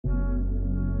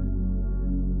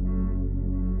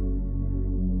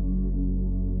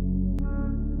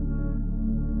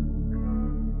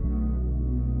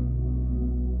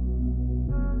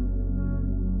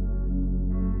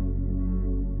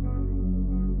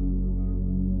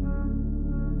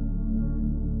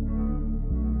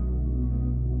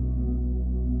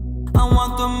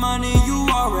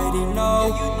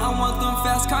know. I want them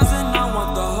fast cars and I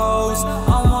want the hoes.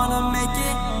 I wanna make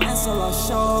it and sell our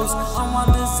shows. I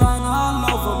want designer all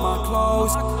over my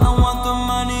clothes. I want the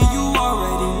money, you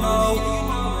already know.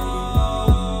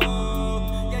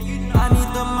 I need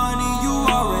the money, you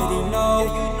already know.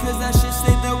 Cause that shit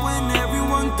stay there when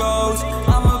everyone goes.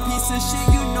 I'm a piece of shit,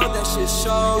 you know that shit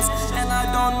shows. And I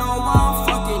don't know why I'm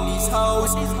fucking these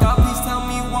hoes. God, please tell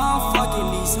me why I'm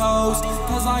fucking these hoes.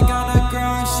 Cause I got a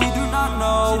girl and she do not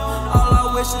know. All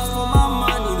I wish is for my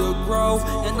money to grow.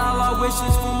 And all I wish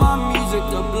is for my music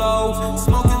to blow.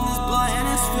 Smoking this blunt and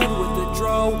it's filled with the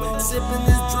dro. Sipping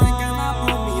this drink and I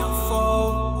pour me a foe.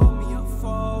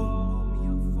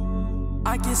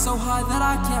 I get so high that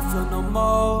I can't feel no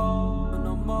more.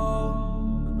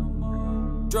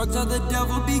 Drugs are the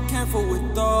devil, be careful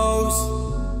with those.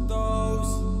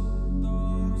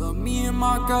 But me and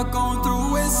my girl going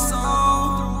through it so.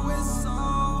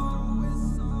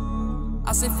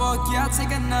 I say fuck yeah, I'll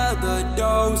take another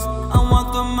dose. I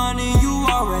want the money, you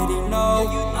already know.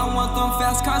 I want them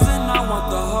fast cars and I want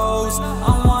the hoes.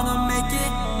 I wanna make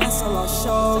it and sell our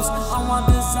shows. I want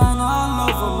designer all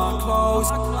over my clothes.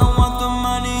 I want the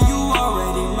money, you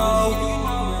already know.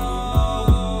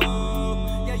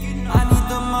 I need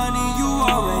the money, you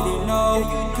already know.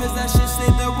 Cause that shit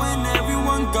stay there when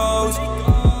everyone goes.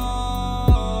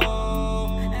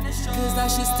 Cause that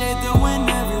shit stay there when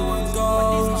everyone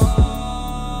goes.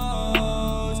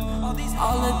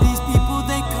 All of these people,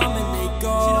 they come and they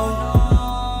go.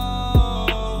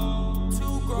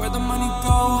 Where the money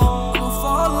go, I'ma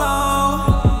follow.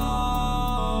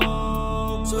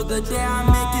 So the day I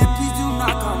make it, please do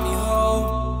not call me hoe.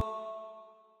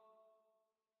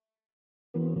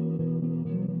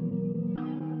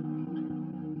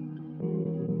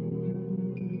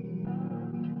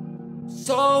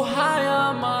 So high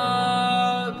I'm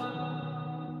up,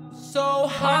 so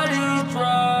high these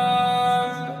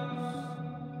drugs.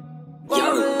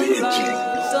 You're a bitch.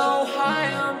 So high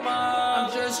I'm up, I'm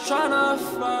just tryna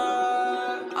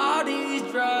fuck all these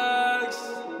drugs.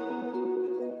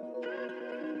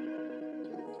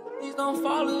 Please don't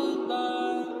fall in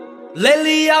love.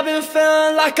 Lately I've been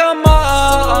feeling like I'm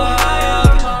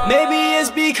up. Maybe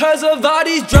it's because of all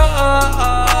these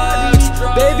drugs.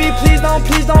 Baby, please don't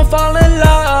fall in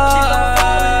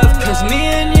love. Cause me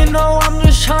and you know I'm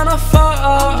just tryna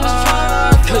fuck.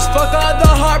 Cause fuck all the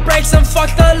heartbreaks and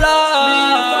fuck the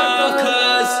love.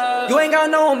 Cause you ain't got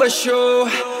no one but you.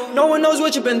 No one knows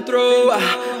what you've been through.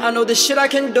 I know the shit I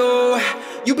can do.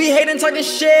 You be hating, talking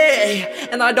shit,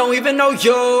 and I don't even know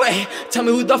you. Tell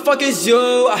me who the fuck is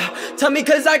you. Tell me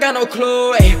cause I got no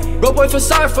clue. Bro boy, feel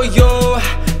sorry for you.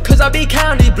 Cause I be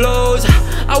counting these blows.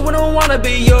 I wouldn't wanna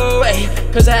be you,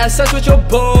 cause I had sex with your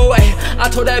boo. I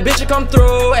told that bitch to come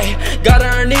through, got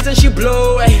on her knees and she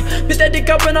blew. Put that dick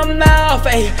up in her mouth,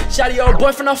 shawty your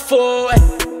boyfriend a fool.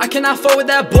 I cannot fuck with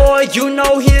that boy, you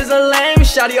know he is a lame.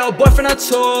 Shawty your boyfriend a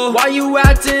tool. Why you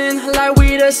acting like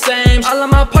we the same? All of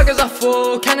my pockets are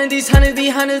full. Counting these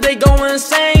hundreds, they go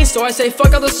insane. So I say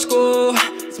fuck out the school.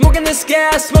 Smoking this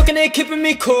gas, smoking it, keeping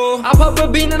me cool. I pop a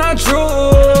bean and I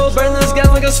drool. Burn this gas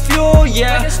like it's fuel,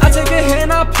 yeah. I take a hit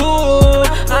and I pull.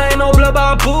 I ain't no blood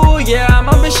by boo, yeah.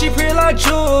 My bitch, she pretty like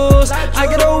juice. I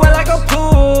get her wet like a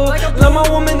pool. Love my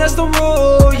woman, that's the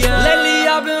rule, yeah. Lately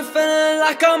I've been feeling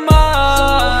like I'm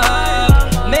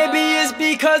up. Maybe it's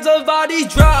because of all these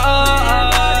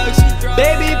drugs.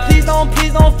 Baby, please don't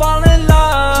fall in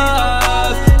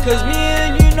love. Cause me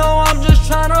and you know I'm just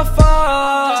tryna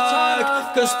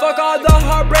fuck. Cause fuck all the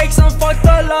heartbreaks and fuck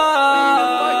the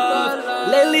love.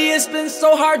 Lately it's been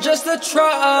so hard just to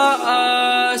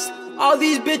trust. All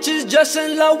these bitches just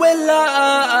in love with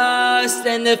lust.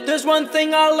 And if there's one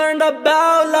thing I learned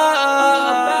about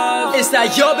love, it's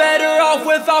that you're better off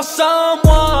without someone.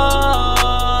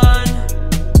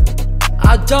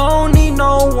 I don't need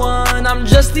no one, I'm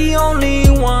just the only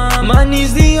one.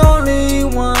 Money's the only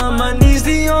one, money's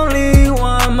the only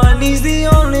one, money's the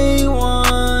only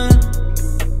one.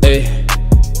 Hey,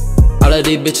 all of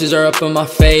these bitches are up in my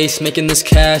face, making this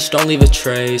cash, don't leave a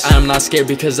trace. I am not scared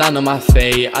because I know my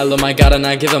fate. I love my God and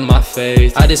I give him my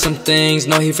faith. I did some things,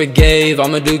 no he forgave.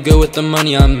 I'ma do good with the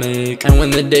money I make. And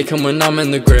when the day come when I'm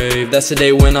in the grave, that's the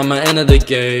day when I'ma enter the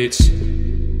gates.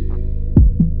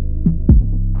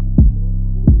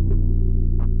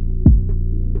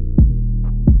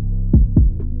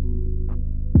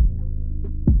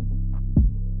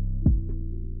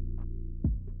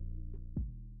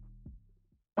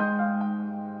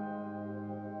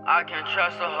 I can't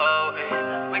trust a hoe,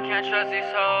 we can't trust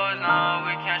these hoes, no,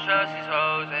 we can't trust these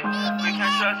hoes, we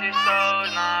can't trust these hoes,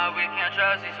 nah, we can't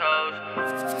trust these hoes.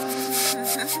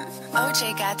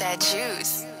 OJ got that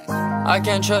juice. I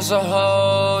can't trust a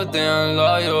hoe, they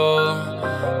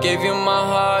unloyal. Gave you my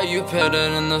heart, you put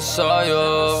it in the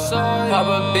soil. Pop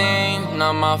a bean,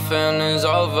 now my feelings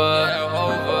over.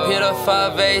 Peter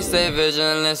 5'8", stay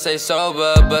vigilant, stay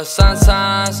sober. But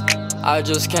sometimes I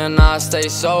just cannot stay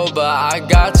sober. I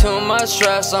got too much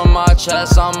stress on my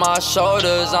chest, on my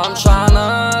shoulders. I'm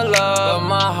tryna love, but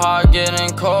my heart getting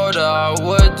colder. I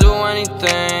would do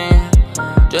anything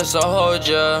just to hold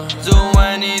you, do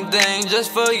anything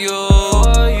just for you.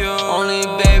 Only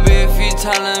baby if you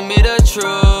telling me the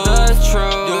truth.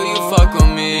 Do you fuck with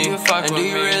me? And do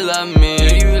you really love me?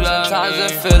 Sometimes I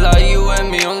feel like you with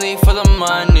me only for the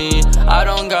money. I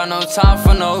don't got no time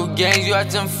for no games, you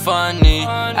acting funny.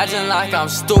 Acting like I'm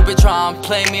stupid, trying to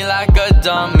play me like a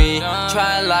dummy.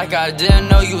 Trying like I didn't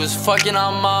know you was fucking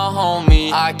on my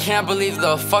homie. I can't believe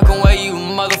the fucking way you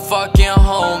motherfucking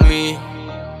hold me.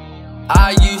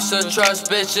 I used to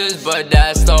trust bitches, but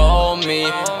that's the old me.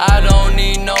 I don't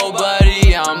need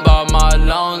nobody, I'm by my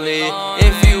lonely.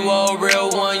 If you a real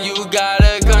one, you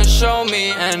gotta come show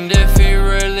me. And if you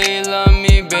really love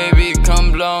me, baby,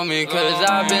 come blow me. Cause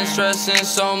I've been stressing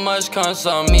so much,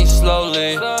 console me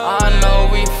slowly. I know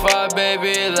we fight,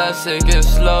 baby, let's take it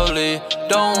slowly.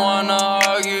 Don't wanna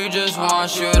argue, just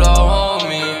want you to hold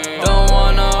me. Don't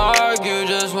wanna argue,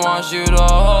 just want you to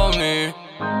hold me.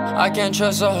 I can't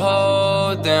trust a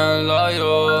hoe, they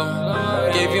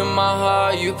unloyal. Gave you my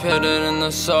heart, you put it in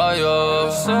the soil.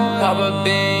 Pop a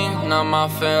bean, now my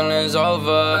feelings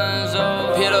over.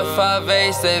 Peter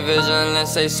 5'8", stay vigilant,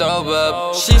 stay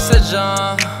sober. She said,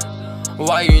 John,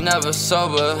 why you never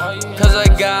sober? Cause I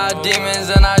got demons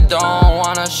and I don't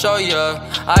wanna show ya.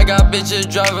 I got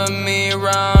bitches driving me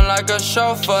around like a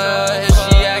chauffeur. If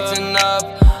she acting up,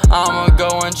 I'ma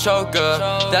go and choke her.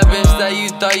 That bitch that you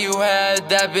thought you had,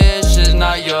 that bitch is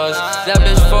not yours. That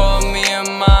bitch for me and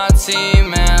my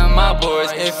team and my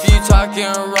boys. If you talking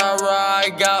rah-rah, I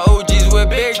got OGs with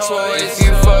big toys. If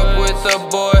you fuck with a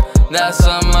boy, that's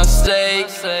a mistake.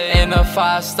 In a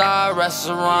 5-star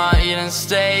restaurant eating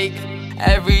steak.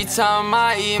 Every time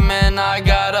I eat, man, I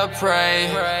gotta pray.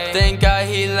 Thank God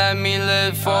he let me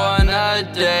live for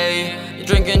another day.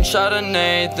 Drinking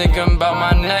Chardonnay, thinking about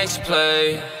my next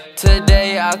play.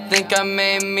 Today I think I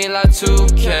made me like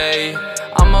 2K.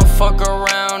 I'ma fuck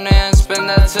around and spend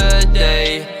that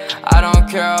today. I don't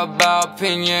care about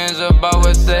opinions about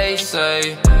what they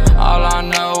say. All I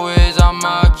know is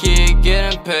I'ma keep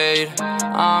getting paid.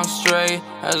 I'm straight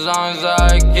as long as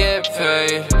I get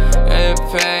paid. Get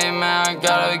paid, man, I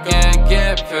gotta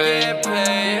get paid.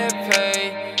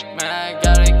 Man, I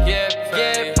gotta get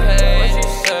paid. What you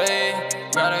say?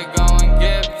 Gotta go and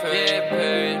get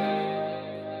paid.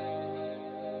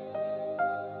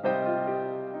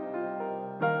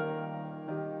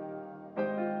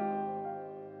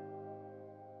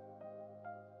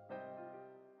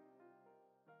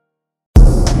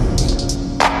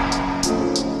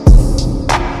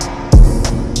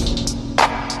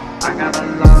 I got a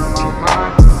lot on my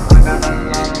mind. I got a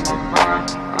lot on my mind.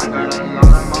 I got a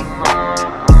lot on my mind.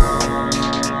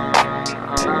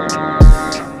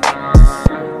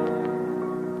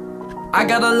 I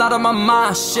got a lot on my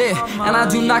mind, shit, and I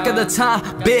do not get the time,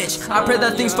 bitch. I pray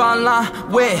that things fall in line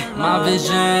with my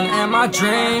vision and my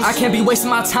dreams. I can't be wasting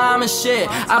my time and shit.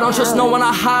 I don't trust no one,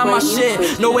 I hide my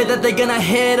shit. No way that they gonna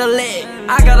hit a lick.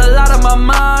 I got a lot on my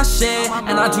mind, shit,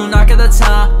 and I do not get the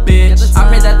time, bitch. I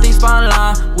pray that things fall in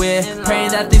line with,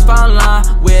 praying that things fall in line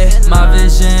with my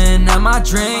vision and my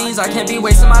dreams. I can't be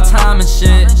wasting my time and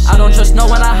shit. I don't trust no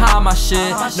one, I hide my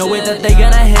shit. No way that they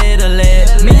gonna hit a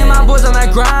lick. Me and my boys on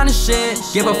that grind and shit.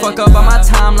 Give a fuck about my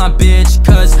timeline, bitch.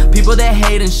 Cause people that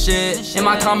hate and shit, in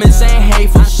my comments saying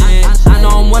hateful shit. I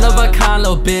know I'm one of a kind,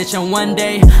 little bitch, and one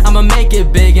day I'ma make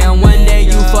it big. And one day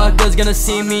you fuckers gonna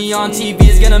see me on TV,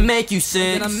 it's gonna make you sick.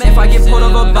 If I get pulled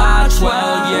over by 12,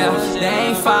 yeah, they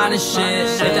ain't fine as shit.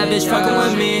 If that bitch fucking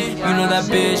with me, you know that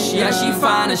bitch, yeah, she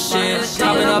fine as shit.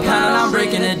 Topping up pound, I'm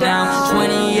breaking it down,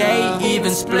 28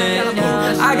 even split.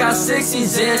 I got 16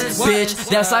 zits, bitch,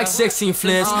 that's like 16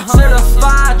 flips.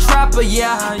 Certified trapper,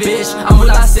 yeah, bitch, I'm with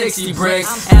like 60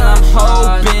 bricks. And I'm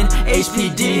hoping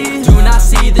HPD do not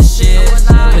see the shit.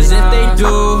 Cause if they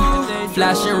do,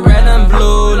 flashing red and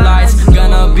blue lights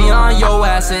gonna be on your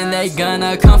ass and they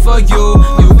gonna come for you.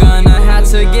 You gonna have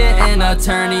to get an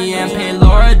attorney and pay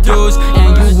Laura dues.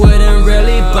 And you wouldn't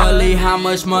really believe how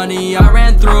much money I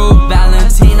ran through.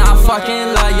 Valentine, I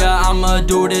fucking love ya, I'ma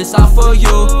do this all for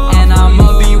you. And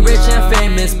I'ma be rich and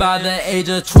famous by the age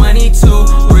of 22.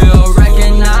 Real,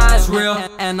 recognize real,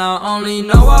 and I only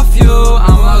know a few.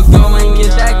 I'ma go and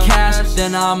get that cash,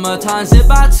 then I I'ma times it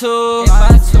by two.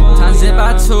 Times it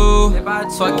by two.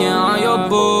 Fucking on your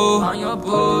boo.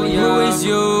 Who is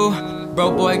you?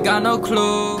 Broke boy got no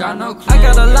clue. I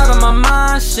got a lot on my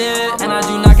mind, shit, and I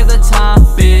do not get the time,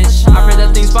 bitch. I pray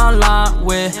that things fall in line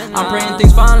with. I'm praying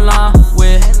things fall in line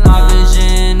with my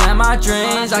vision and my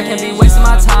dreams. I can't be wasting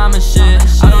my time and shit.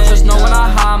 I don't just know when I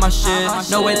hide my shit.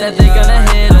 No way that they gonna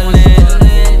hit on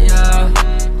it. Yeah,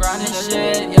 grinding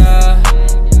shit, yeah.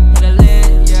 Hit a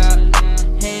lit, yeah.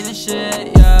 Hating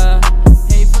shit, yeah.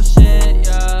 Hateful shit,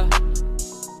 yeah.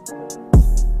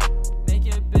 Make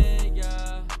it big,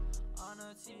 yeah. On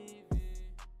a TV.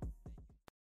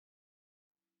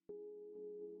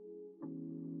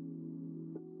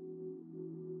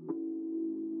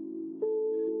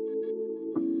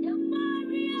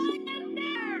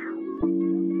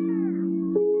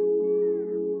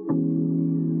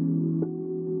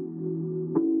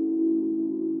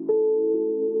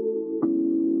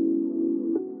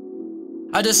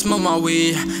 I just smoke my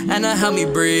weed, and it help me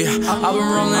breathe. I've been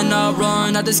rolling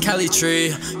up this Cali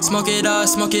tree. Smoke it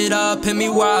up, hit me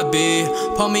where I be.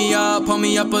 Pull me up a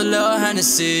little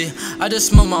Hennessy. I just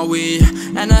smoke my weed,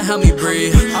 and it help me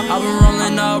breathe. I've been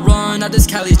rolling up this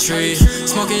Cali tree.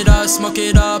 Smoke it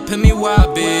up, hit me where I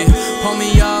be. Pull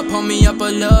me up a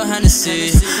little Hennessy.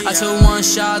 I took one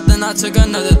shot, then I took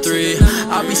another three.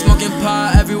 I be smoking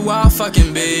pot everywhere I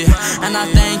fucking be. And I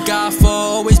thank God for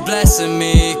always blessing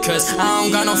me, cause I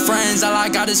don't got no friends, all I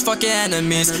got is fucking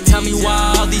enemies. Tell me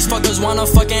why all these fuckers wanna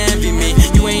fucking envy me.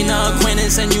 You ain't no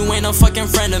acquaintance and you ain't no fucking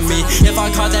friend of me. If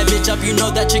I call that bitch up, you know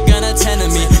that you're gonna tend to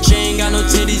me. She ain't got no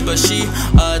titties, but she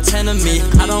tend to me.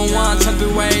 I don't want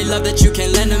temporary love that you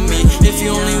can lend to me. If you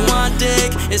only want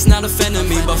dick, it's not offending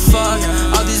me. But fuck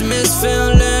all these mixed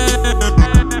feelings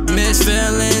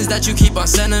that you keep on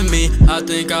sending me. I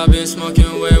think I've been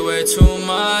smoking way too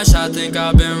much. I think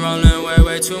I've been rolling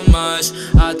way too much.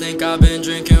 I think I've been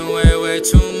drinking way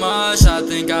too much. I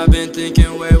think I've been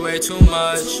thinking way too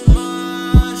much.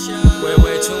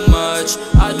 Way too much.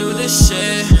 I do this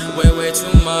shit way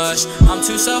too much. I'm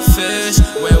too selfish,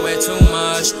 way too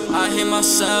much. I hate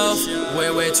myself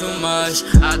way too much.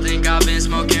 I think I've been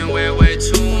smoking way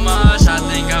too much. I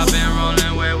think I've been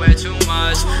rolling way too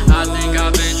much. I think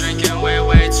I've been drinking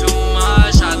way too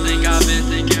much. I think I've been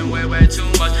thinking way too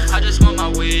much. I just smoke my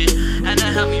weed, and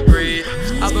it help me breathe.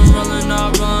 I've been rolling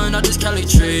up this Cali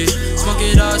tree. Smoke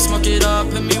it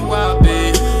up, hit me where I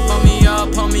be.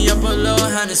 Pull me up a little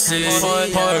Hennessy. Pour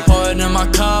it in my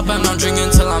cup, and I'm drinking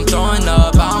till I'm throwing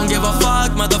up. I don't give a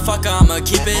fuck, motherfucker, I'ma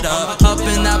keep it up. Up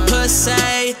in that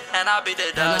pussy, and I beat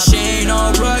it up. She ain't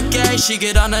no rookie, she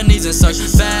get on her knees and suck.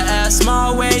 Fat ass,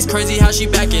 small waist, crazy how she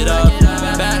back it up.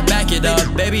 Back it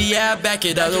up, baby, yeah, back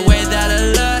it up. The way that I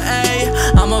look, ayy,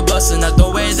 I'ma bustin' up. The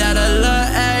way that I look,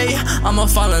 ayy, I'ma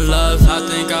fall in love. I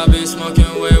think I've been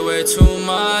smoking way too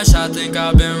much. I think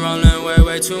I've been rolling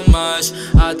way too much.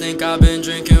 I think I've been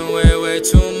drinking way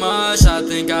too much. I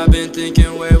think I've been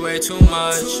thinking way too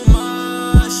much.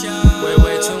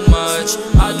 Way too much.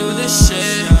 I do this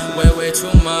shit way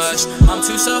too much. I'm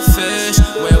too selfish,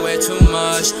 way too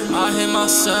much. I hate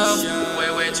myself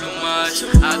way too much.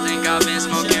 I think I've been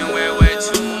smoking way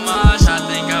too much. I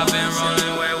think I've been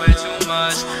rolling way too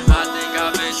much. I think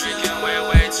I've been drinking way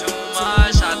too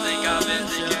much. I think I've been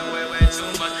thinking way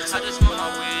too much. I just smoke my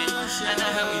weed, and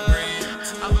it help me breathe.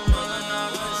 I've been rolling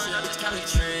up this Cali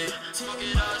tree. Smoke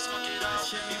it up,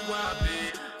 shit me where I be.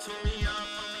 Turn me up,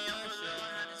 shit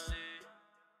Hennessy.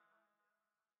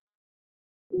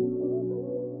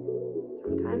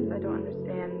 Sometimes I don't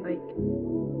understand, like,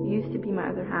 you used to be my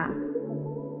other half.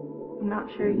 I'm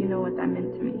not sure you know what that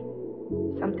meant to me.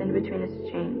 Something between us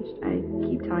changed. I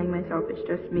keep telling myself it's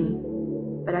just me,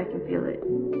 but I can feel it.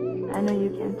 I know you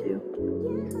can too.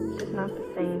 It's just not the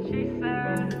same.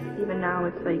 And even now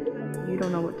it's like, you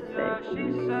don't know what to say.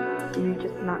 Do you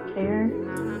just not care? Do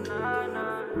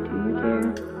you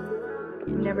care?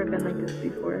 You've never been like this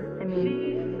before. I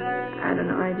mean, I don't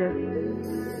know, I just...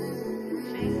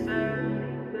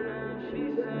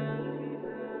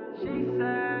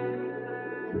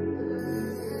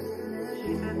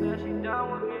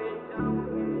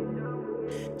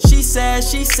 She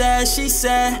said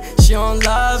she don't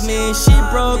love me. She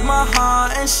broke my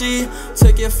heart and she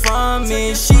took it from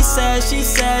me. She said she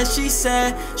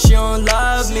don't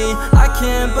love me. I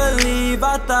can't believe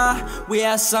I thought we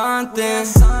had something.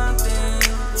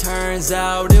 Turns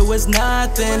out it was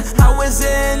nothing. How was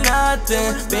it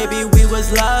nothing? Baby, we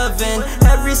was loving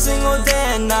every single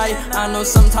day and night. I know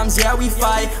sometimes, yeah, we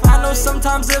fight. I know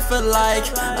sometimes it feel like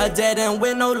a dead end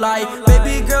with no light.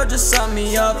 Baby girl, just sum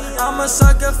me up. I'm a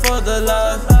sucker for the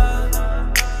love.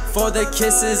 for the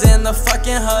kisses and the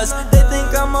fucking hugs. They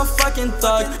think I'm a fucking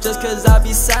thug just cause I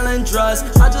be selling drugs.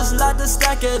 I just like to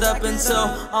stack it up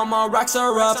until all my rocks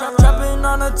are up. Trapping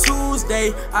on a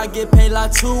Tuesday, I get paid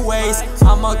like 2 ways.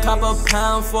 I'ma cop a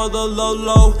pound for the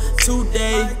low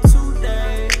today.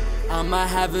 I'ma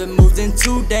have it moved in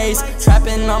 2 days.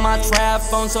 Trapping on my trap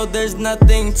phone, so there's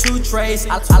nothing to trace.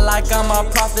 I like all my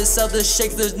profits, sell the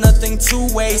shakes, there's nothing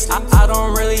to waste. I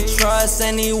don't really trust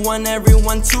anyone,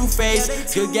 everyone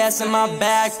two-faced. Good gas in my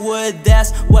backwood,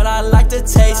 that's what I like to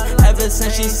taste. Ever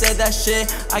since she said that shit,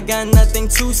 I got nothing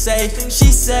to say. She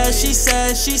said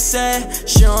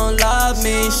she don't love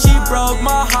me. She broke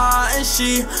my heart and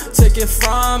she took it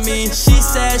from me. She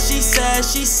said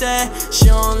she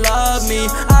don't love me.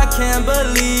 I can't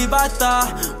believe I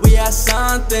thought we had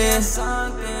something.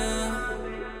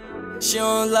 She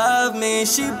don't love me,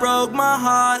 she broke my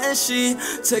heart and she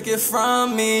took it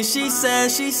from me. She said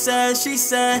she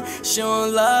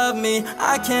don't love me.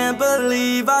 I can't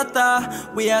believe I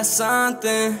thought we had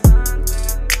something.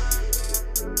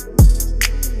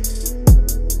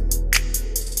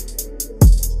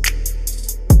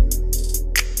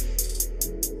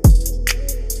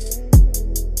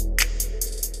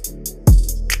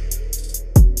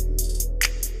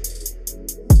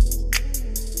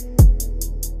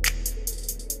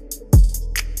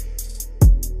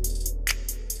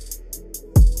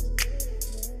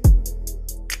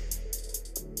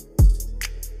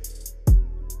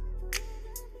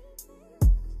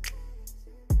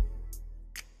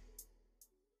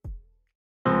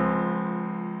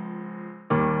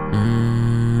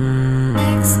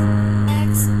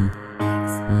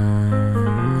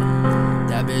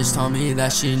 That bitch told me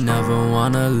that she never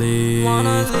wanna leave.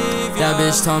 That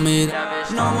bitch told me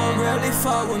no one really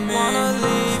fuck with me.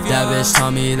 That bitch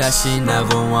told me that she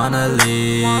never wanna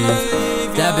leave.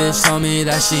 That bitch told me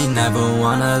that she never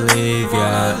wanna leave,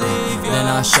 yeah. Then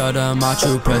I showed her my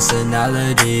true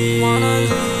personality.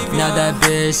 Now that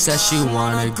bitch says she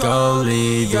wanna go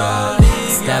leave, yeah.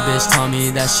 That bitch told me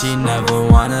that she never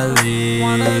wanna leave.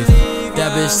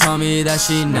 That bitch told me that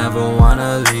she never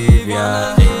wanna leave,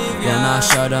 yeah. Then I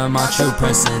showed her my true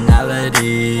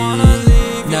personality.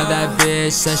 Now that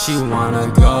bitch says she wanna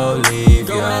go leave,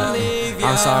 yeah.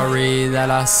 I'm sorry that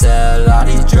I sell all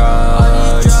these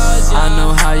drugs. I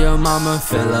know how your mama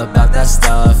feel about that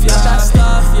stuff, yeah.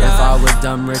 If I was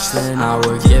dumb rich then I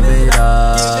would give it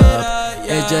up.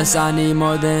 It's just I need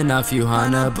more than a few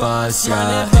 $100,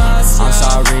 yeah. I'm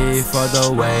sorry for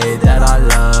the way that I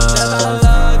love.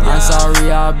 I'm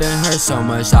sorry I've been hurt so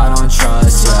much I don't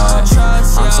trust, yeah.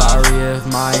 I'm sorry if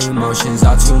my emotions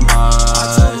are too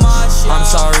much. I'm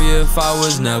sorry if I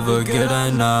was never good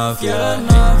enough, yeah.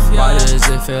 Why does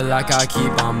it feel like I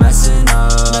keep on messing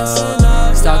up?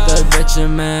 Stop the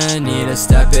bitchin', man, need to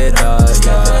step it up,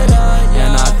 yeah.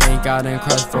 And I think I done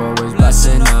crushed for was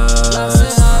blessing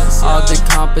us. All the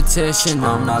competition,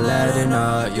 I'm not letting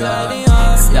up, yeah.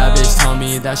 That bitch told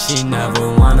me that she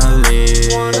never wanna leave.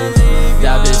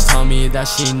 That bitch told me that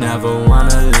she never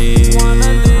wanna leave.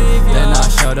 Then I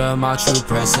showed her my true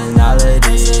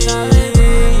personality.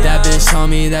 That bitch told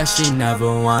me that she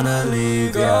never wanna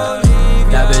leave, yeah.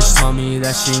 That bitch told me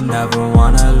that she never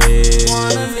wanna leave.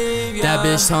 That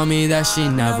bitch told me that she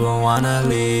never wanna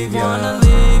leave, yeah.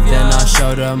 Then I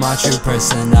showed her my true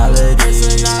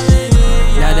personality.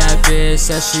 Now that bitch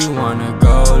said she wanna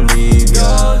go leave,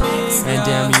 yeah. And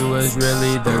damn, you was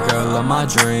really the girl of my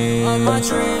dreams.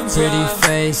 Pretty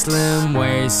face, slim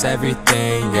waist,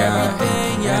 everything, yeah.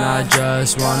 And I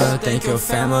just wanna thank your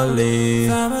family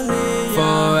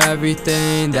for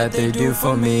everything that they do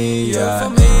for me, yeah.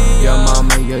 Your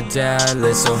mama, your dad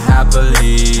live so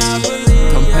happily.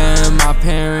 Comparing my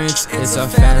parents, it's a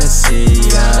fantasy,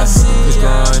 yeah. Cause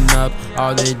growing up,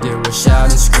 all they did was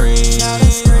shout and scream.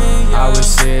 I was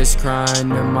 6 crying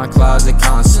in my closet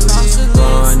constantly.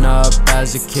 Growing up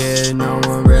as a kid, no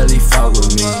one really fucked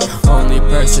with me. Only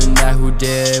person that who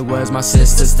did was my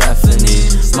sister Stephanie.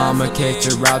 Mama kicked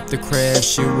her out the crib,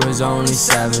 she was only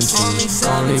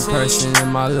 17. Only person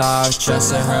in my life,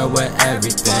 trusted her with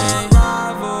everything.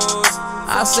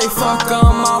 I say fuck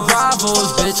all my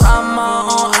rivals, bitch, I'm my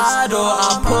own idol.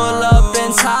 I pull up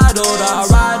entitled, I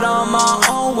ride on my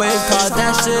own wave, cause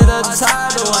that shit a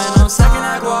title. And I'm second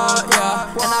at guap,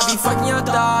 yeah, and I be fucking your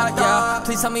thought, yeah.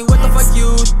 Please tell me what the fuck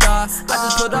you thought. I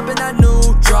just put up in that new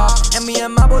drop, and me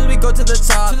and my boys, we go to the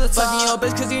top. Fucking your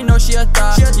bitch cause you know she a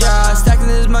thought, yeah. Stacking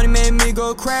this money made me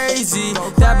go crazy.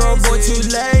 That broke boy too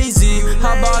lazy.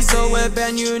 How about so whip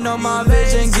and you know my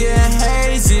vision getting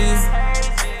hazy.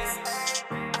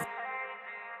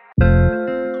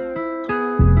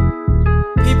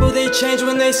 People they change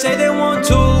when they say they want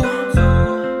to.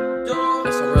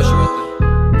 That's some real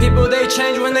People they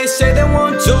change when they say they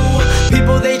won't do.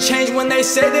 People they change when they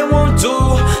say they won't do.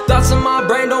 Thoughts in my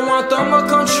brain, don't want them to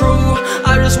come true.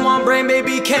 I just want brain,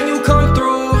 baby, can you come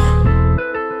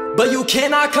through? But you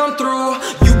cannot come through.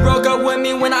 You broke up with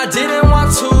me when I didn't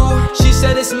want to. She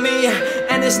said it's me,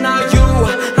 and it's not you.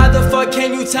 How the fuck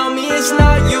can you tell me it's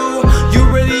not you? You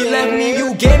really left me,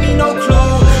 you gave me no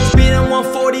clue. Speeding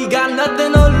 140, got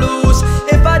nothing to lose.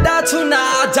 If I die tonight,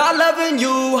 I die loving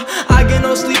you. I get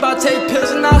no sleep, I take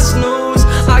pills and I snooze.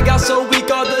 I got so weak,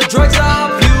 all the drugs I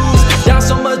abuse. Got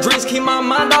so much drinks, keep my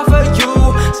mind off of you.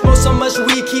 Smoke so much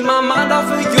weed, keep my mind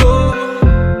off of you.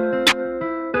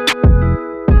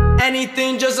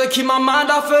 Anything just to keep my mind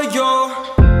off of you.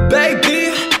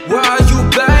 Baby, where are you,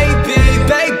 baby?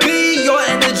 Baby, your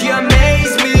energy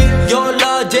amaze me. Your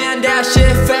love, damn, that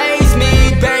shit faze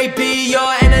me. Baby, your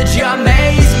energy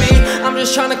amaze me. I'm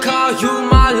just tryna call you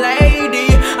my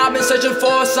lady. I've been searching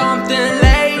for something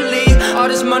lately. All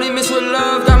this money mixed with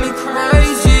love got me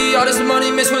crazy. All this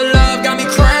money mixed with love got me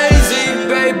crazy.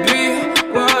 Baby,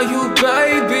 where are you,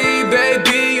 baby?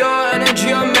 Baby, your energy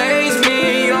amaze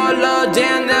me. Your love,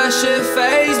 damn, that shit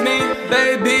faze me.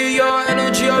 Baby, your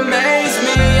energy amaze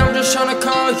me. I'm just tryna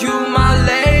call you my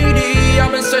lady.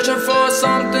 I've been searching for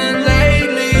something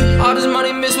lately. All this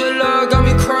money mixed with love got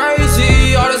me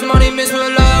crazy. All this money mixed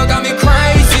with love got me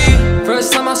crazy.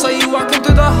 First time I saw you walking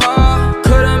through the hall,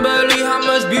 couldn't believe how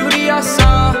much beauty I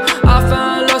saw. I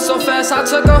fell in love so fast I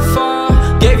took a fall.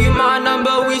 Gave you my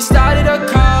number, we started a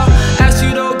call. Asked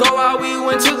you to go out, we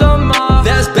went to the mall.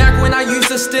 That's back when I used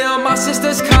to steal my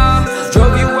sister's car.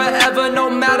 Drove you wherever, no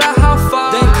matter how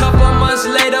far. Then couple months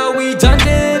later, we done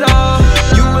did it all.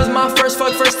 You was my first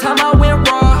fuck, first time I went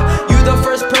raw. You the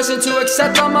first person to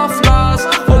accept all my flaws.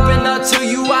 Open up to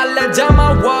you, I let down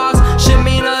my walls. Shit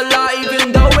mean a lot,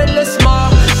 even though it looks small.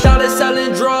 Started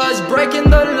selling drugs, breaking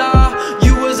the law.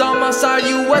 You was on my side,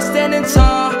 you was standing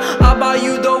tall. I bought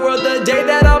you the world the day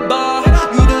that I bought.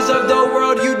 You deserve the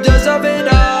world, you deserve it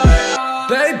all.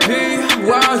 Baby,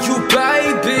 where are you,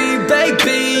 baby?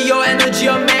 Baby, your energy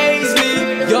amaze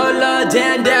me. Your love,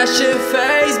 damn, that shit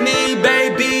faze me.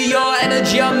 Baby, your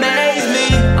energy amaze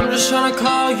me. I'm just tryna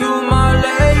call you my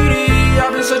lady.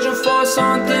 I've been searching for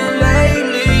something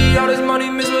lately. All this money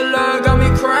mixed with love got me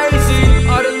crazy.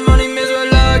 All this money mixed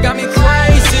with love got me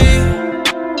crazy.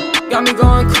 Got me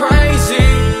going crazy.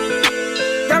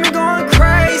 Got me going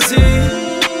crazy.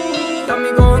 Got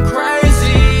me going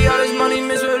crazy. All this money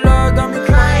mixed with love got me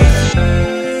crazy.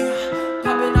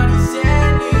 Popping all these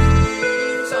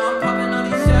Xannies. So I'm popping all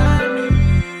these Xannies.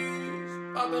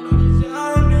 Popping all these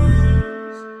Xannies.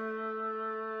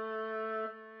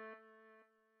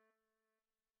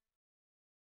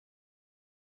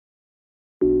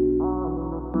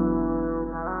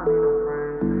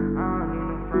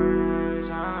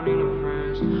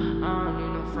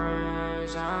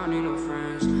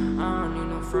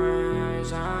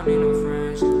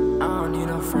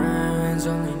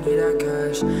 Only need that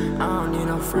cash. I don't need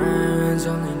no friends,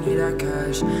 only need that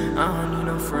cash. I don't need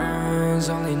no friends,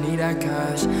 only need that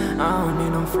cash. I don't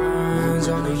need no friends,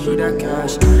 only need that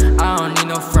cash. I don't need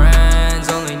no friends,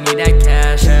 only need that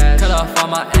cash. Cut off all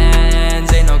my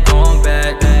ends, ain't no going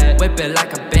back. Whip it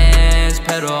like a Benz,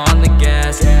 pedal on the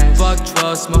gas. Fuck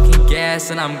drugs, smoking gas,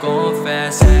 and I'm going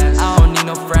fast. I don't need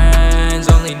no friends,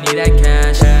 only need that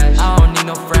cash. I don't need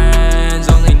no friends,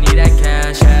 only need that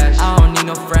cash. I don't need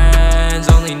no friends,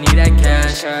 only need that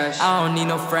cash. I don't need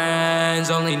no friends,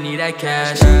 only need that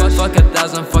cash. Fuck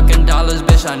 $1,000 fucking dollars,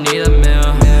 bitch, I need a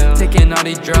meal. Taking all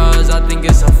these drugs, I think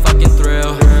it's a fucking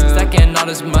thrill. Stacking all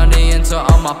this money until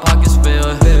all my pockets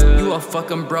fill. You a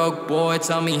fucking broke boy,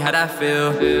 tell me how that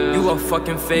feel. You a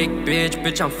fucking fake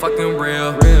bitch, I'm fucking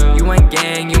real. You ain't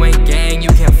gang, you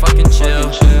can't fucking chill.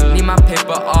 Need my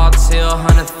paper all till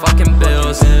 100 fucking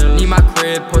bills. Need my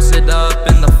crib posted up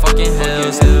in the fucking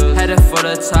hills. Headed for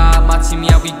the top, my team,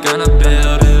 yeah, we gonna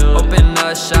build. Open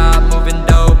a shop, moving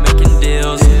dope, making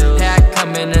deals. Hat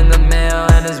coming in the mail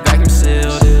and it's vacuum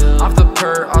sealed. Off the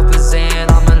perk, off the Xan,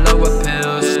 I'm in love with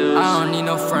pills. I don't need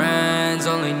no friends,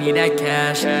 only need that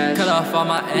cash. Cut off all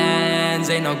my ends,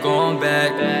 ain't no going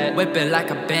back. Whip it like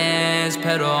a Benz,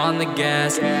 pedal on the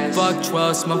gas. Fuck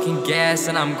 12, smoking gas,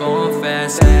 and I'm going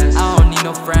fast. I don't need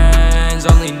no friends,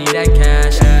 only need that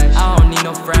cash. I don't need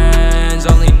no friends,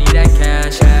 only need that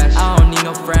cash. I don't need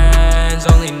no friends,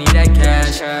 only need that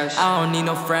cash. I don't need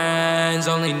no friends,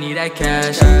 only need that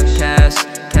cash.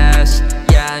 Cash,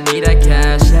 yeah, I need that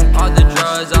cash. All the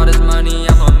drugs, all this money,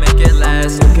 I'ma make it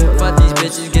last. Fuck these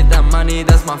bitches, get that money,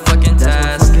 that's my fucking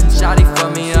task. Shawty for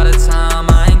me all the time,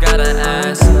 I ain't gotta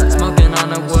ask. Smoking on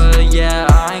the wood, yeah,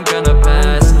 I ain't gonna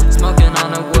pass. Smoking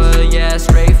on the wood, yeah,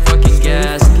 straight fucking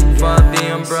gas. Fuck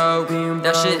being broke. broke,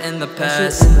 that shit in the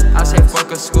past. I say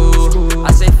fuck a school,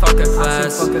 I say fuck a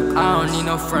class. I don't need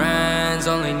no friends,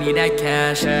 only need that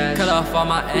cash. Cut off all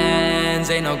my ends,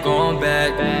 ain't no going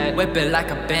back. Whip it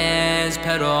like a Benz,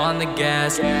 pedal on the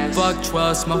gas. Fuck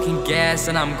 12, smoking gas,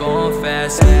 and I'm going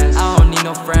fast. I don't need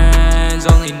no friends,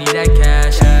 only need that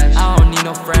cash. I don't need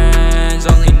no friends,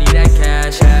 only need that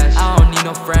cash. I don't need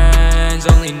no friends,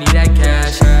 only need that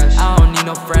cash. I don't need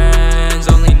no friends,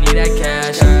 only